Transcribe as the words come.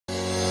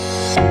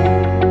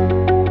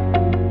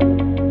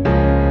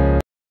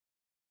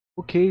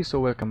Okay, so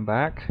welcome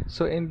back.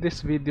 So in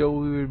this video,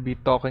 we will be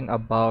talking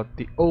about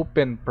the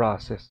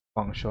OpenProcess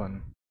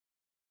function.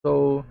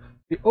 So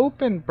the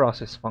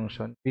OpenProcess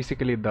function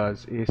basically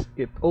does is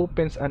it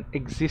opens an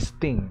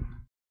existing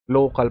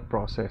local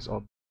process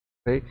object.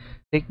 Okay,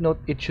 take note,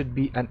 it should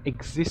be an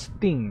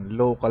existing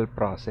local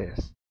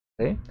process.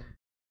 Okay,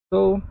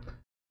 so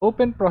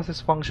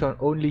OpenProcess function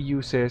only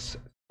uses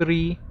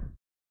three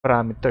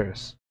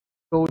parameters.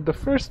 So the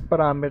first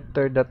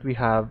parameter that we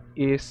have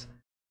is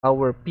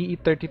our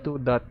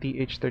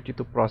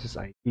pe32.th32 process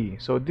ID.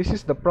 So this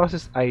is the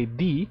process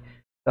ID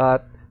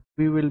that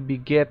we will be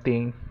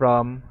getting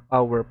from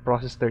our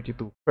process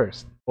 32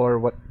 first,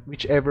 or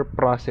whichever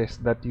process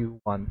that you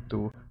want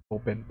to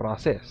open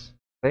process.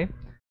 Okay.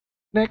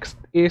 Next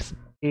is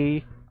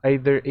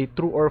either a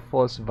true or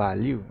false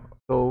value.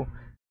 So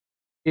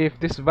if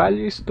this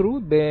value is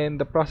true, then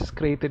the process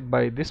created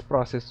by this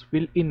process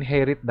will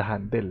inherit the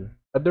handle.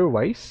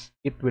 Otherwise,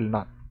 it will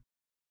not.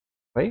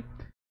 Okay?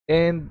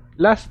 And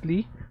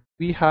lastly,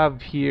 we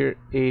have here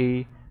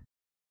a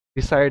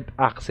desired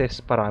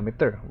access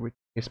parameter, which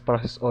is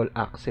process all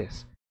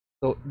access.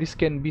 So this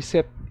can be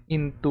set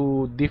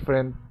into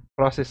different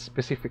process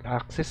specific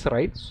access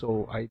rights.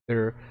 So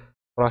either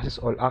process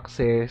all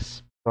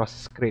access,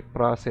 process create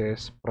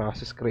process,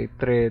 process create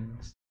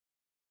threads,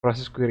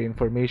 process query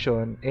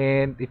information,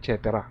 and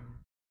etc.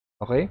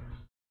 Okay,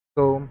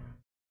 so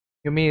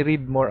you may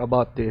read more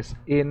about this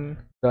in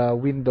the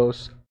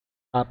Windows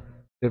app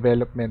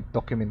development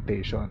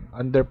documentation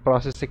under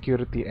process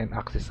security and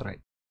access right.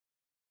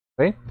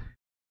 Okay,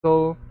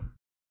 so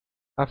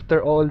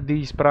after all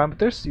these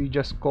parameters, you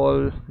just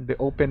call the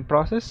open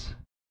process,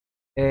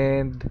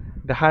 and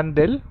the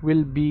handle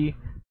will be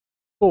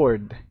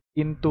stored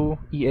into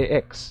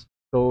EAX.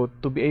 So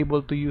to be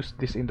able to use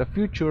this in the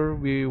future,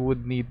 we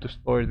would need to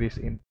store this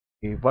in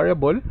a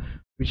variable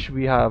which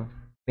we have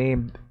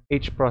named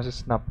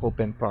hProcess snap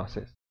open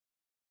process.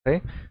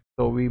 Okay,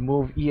 so we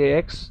move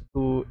EAX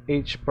to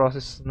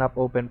hProcess snap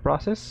open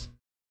process,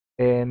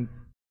 and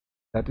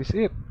that is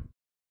it.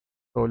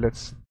 So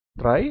let's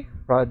try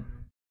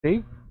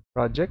save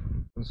project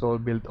console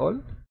build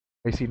all.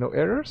 I see no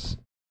errors,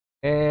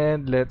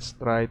 and let's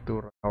try to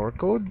run our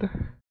code.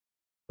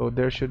 So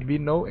there should be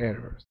no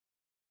errors.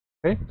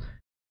 Okay,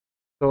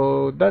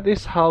 so that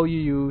is how you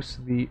use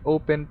the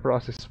open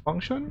process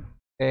function,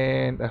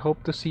 and I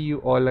hope to see you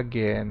all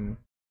again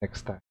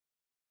next time.